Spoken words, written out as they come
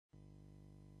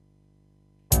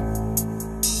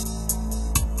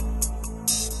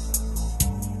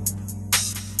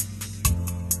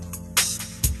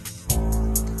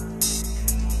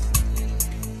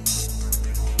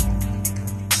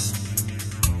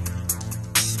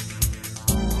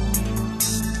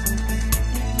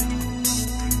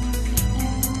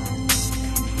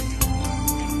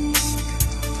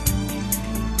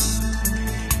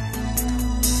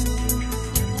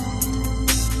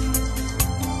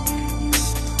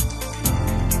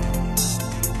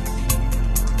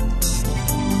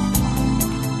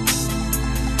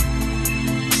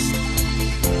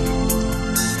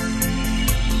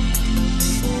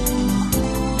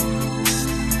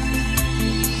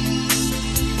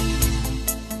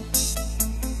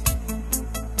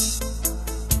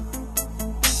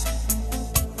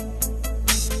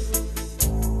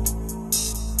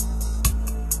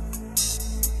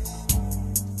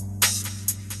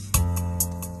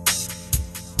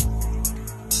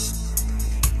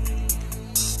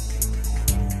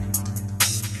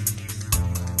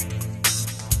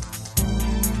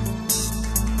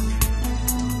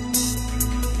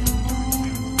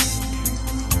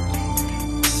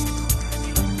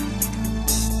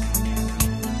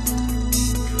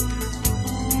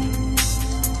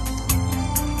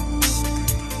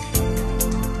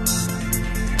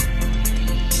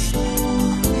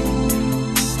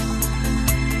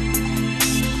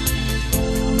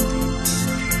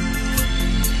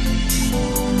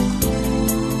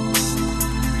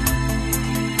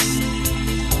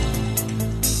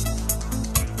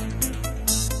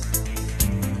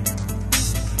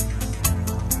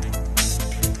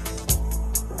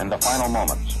In the final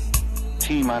moments,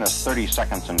 T minus 30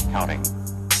 seconds and counting.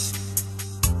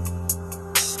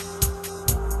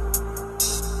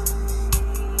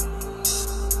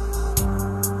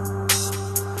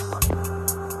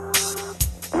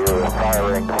 We're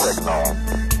firing signal.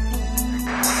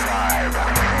 5,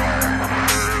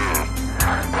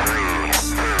 4, 3,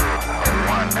 2,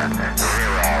 1, 0.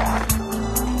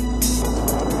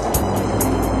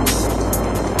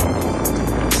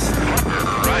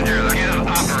 Roger, the is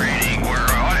operating. We're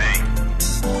away.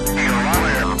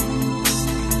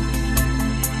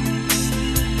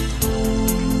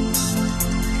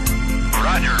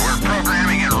 Roger, we're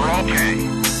programming and we're okay.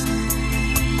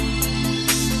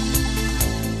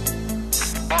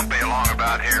 Bumpy along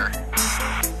about here.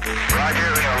 Roger,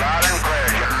 you're loud and clear.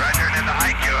 Roger, need to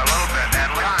hike you a little bit. That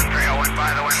contrail went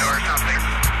by the window or something.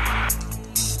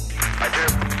 Roger.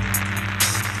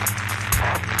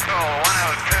 So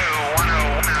 102,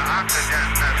 101, oxygen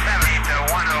 70 to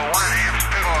 101 amps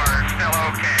 2 still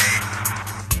okay.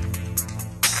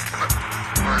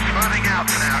 We're smoothing out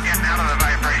now, getting out of the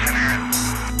vibration area.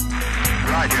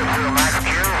 Roger, fuel max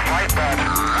Q, flight path.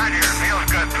 Roger, feels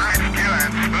good. Max Q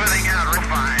and smoothing out real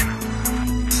fine.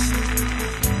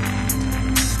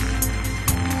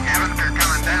 Temperature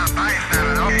coming down by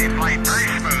 7. Okay, flight very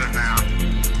smooth now.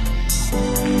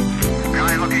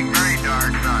 Sky looking very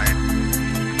dark side.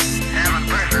 Cabin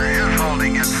pressure is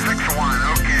holding at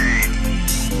 6-1, okay.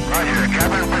 Roger,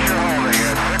 cabin pressure holding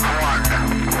at 6-1.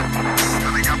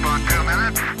 Coming up on 2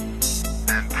 minutes.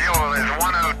 And fuel is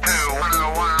 102,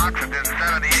 101, oxygen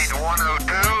 78,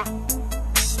 102.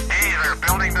 They're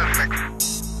building to 6.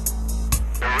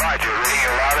 Roger, reading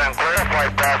you loud and clear.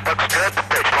 Flight path looks good.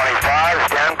 Pitch 25,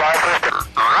 stand by for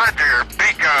Roger,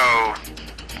 Pico.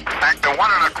 Back to 1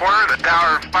 1/4, the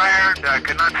tower fired. I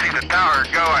could not see the tower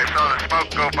go. I saw the smoke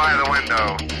go by the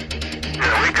window.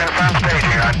 Yeah, we confirm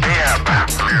staging on DM.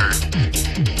 Clear.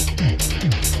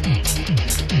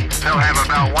 Still have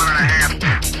about 1.5.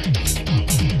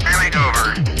 Coming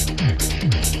over.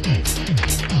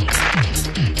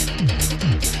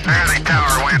 There the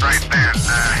tower went right then.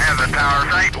 Have the tower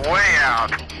right way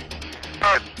out.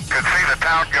 Could see the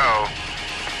tower go.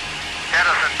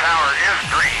 Edison Tower is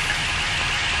green.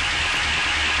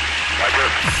 Roger.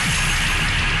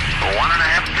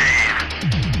 1.5 Gs.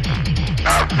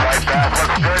 Flight path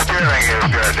looks good. Steering is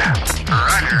good.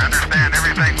 Roger, understand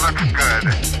everything looks good.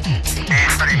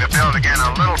 He's starting to build again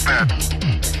a little bit.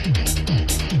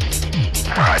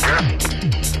 Roger.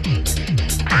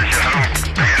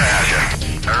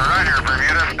 Roger,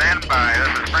 Bermuda, stand by.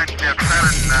 This is Friendship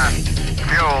 7,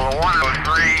 fuel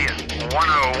 103,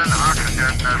 101,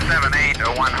 oxygen 78,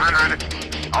 100,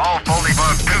 all fully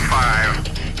booked 25,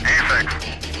 A6.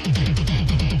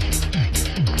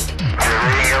 You're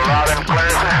reading you loud and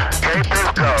clear. Cape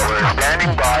is go. We're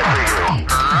standing by for you.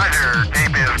 Roger,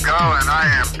 Cape is go and I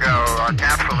am go. Our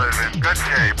capsule is in good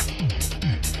shape.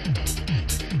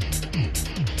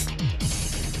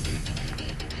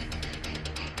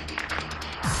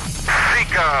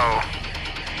 Seco.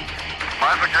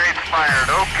 Plasma grade's fired,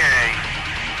 okay.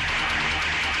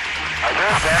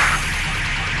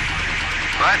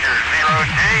 Roger,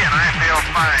 0G and I feel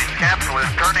fine. Capsule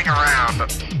is turning around.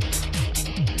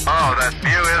 Oh, that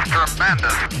view is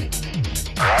tremendous.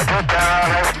 Roger,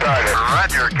 turnaround has started.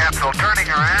 Roger, capsule turning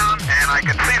around, and I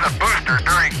could see the booster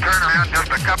during turnaround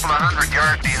just a couple of 100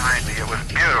 yards behind me. It was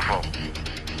beautiful.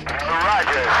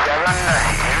 Roger, 7.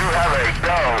 You have a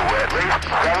go. At least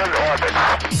 7 orbits.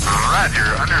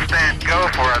 Roger, understand go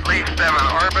for at least 7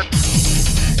 orbits.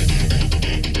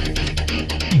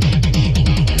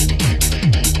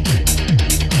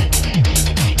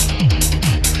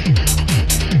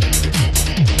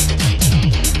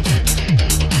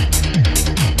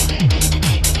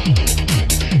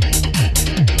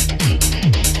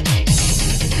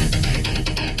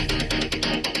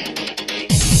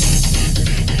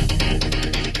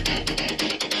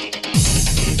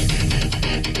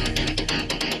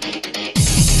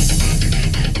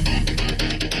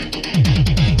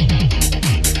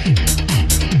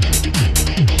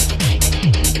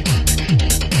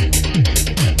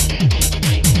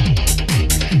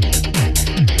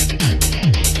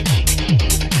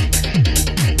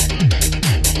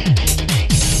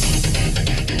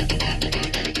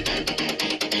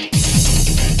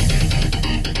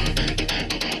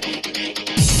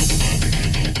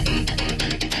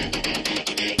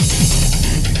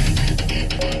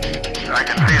 I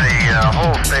can see the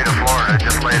whole state of Florida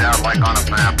just laid out like on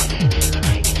a map.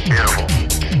 Beautiful.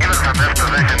 Even from this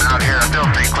position out here, I still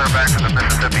see clear back to the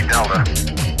Mississippi Delta.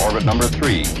 Orbit number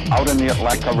 3, out in the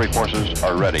Atlantic. Recovery forces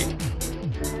are ready.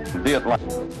 The Atlantic.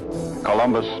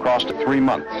 Columbus crossed in 3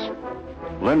 months.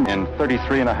 Lynn in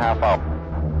 33.5 hours.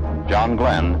 John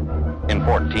Glenn in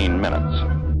 14 minutes.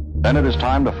 Then it is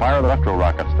time to fire the retro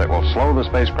rockets that will slow the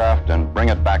spacecraft and bring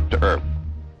it back to Earth.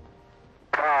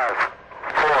 5,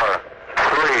 4,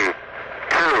 3,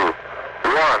 2,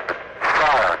 1,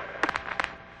 fire.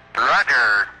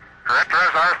 Roger.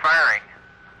 Retros are firing.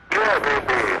 Yeah,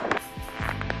 baby.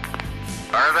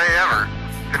 Are they ever?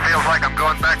 It feels like I'm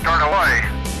going back toward Hawaii.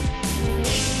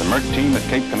 The Merck team at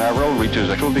Cape Canaveral reaches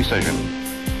a actual decision.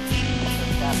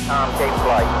 Capcom take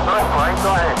flight. Frank,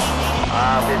 go ahead.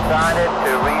 Decided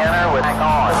to re-enter with Frank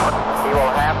on. He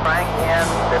will have Frank in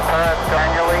the Paris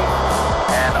manually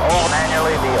and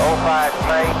manually the 05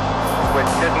 plate, which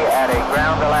should be at a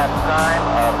ground elapsed time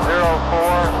of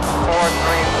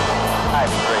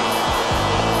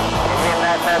 044353. In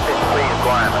that message, please,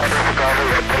 Glenn.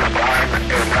 Discovery at this time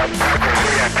is not proper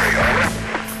re-entry, over.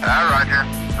 Roger.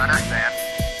 Understand.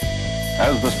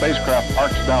 As the spacecraft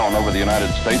arcs down over the United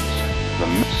States, the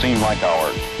minutes seem like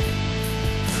hours.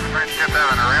 Friendship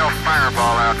having a real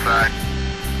fireball outside.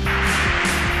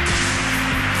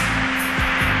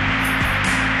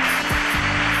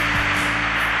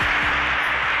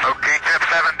 Okay, Chip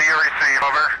 7, do you receive?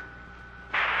 Over.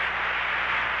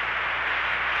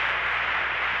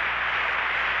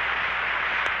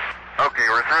 Okay,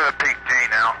 we're through the peak G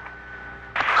now.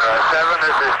 7,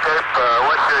 this is Chip.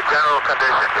 What's your general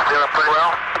condition? You feeling pretty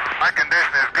well? My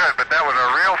condition is good, but that was a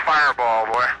real fireball,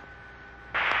 boy.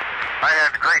 I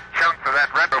had great chunks of that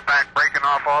retro pack breaking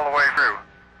off all the way through.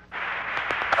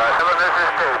 7, this is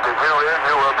Chip. Did you in?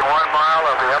 You will be 1 mile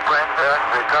of the uprange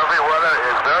recovery. Weather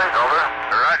is very over.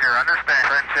 Roger, understand.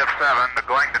 Friendship 7,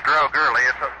 going to Drogue early.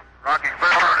 It's a rocky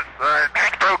first.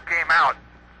 Drogue came out.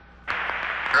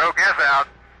 Drogue is out.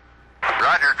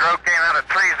 Roger, Drogue came out at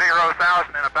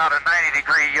 30,000 in about a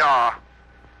 90-degree yaw.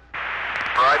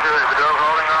 Roger, is the Drogue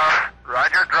holding on?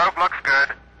 Roger, Drogue looks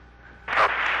good.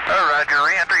 Roger,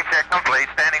 re-entry check complete.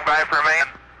 Standing by for me.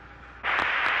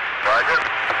 Roger.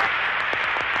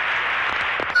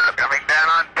 Coming down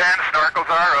on 10, snorkels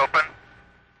are open.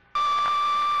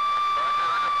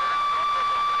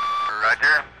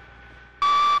 Roger.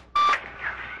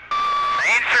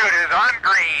 Main chute is on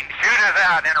green. Chute is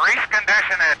out in reach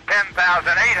condition at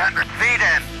 10,800 feet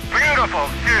and beautiful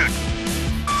chute.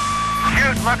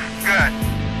 Chute looks good.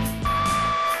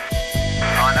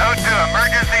 On O2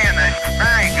 emergency and it's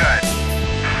very good.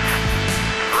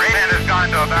 Rate has gone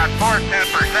to about 4 tubes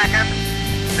per second.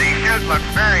 The chute looks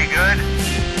very good.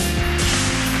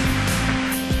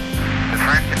 The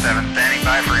Friendship 7 standing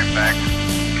by for impact.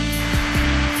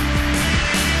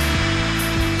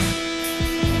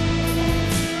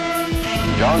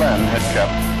 John Glenn had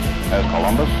kept, as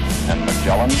Columbus and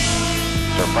Magellan,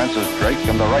 Sir Francis Drake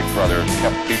and the Wright brothers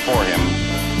kept before him,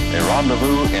 a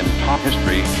rendezvous in top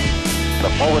history, the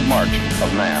forward march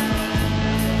of man.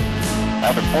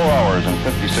 After 4 hours and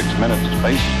 56 minutes of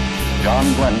space, John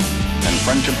Glenn and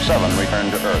Friendship 7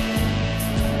 returned to Earth.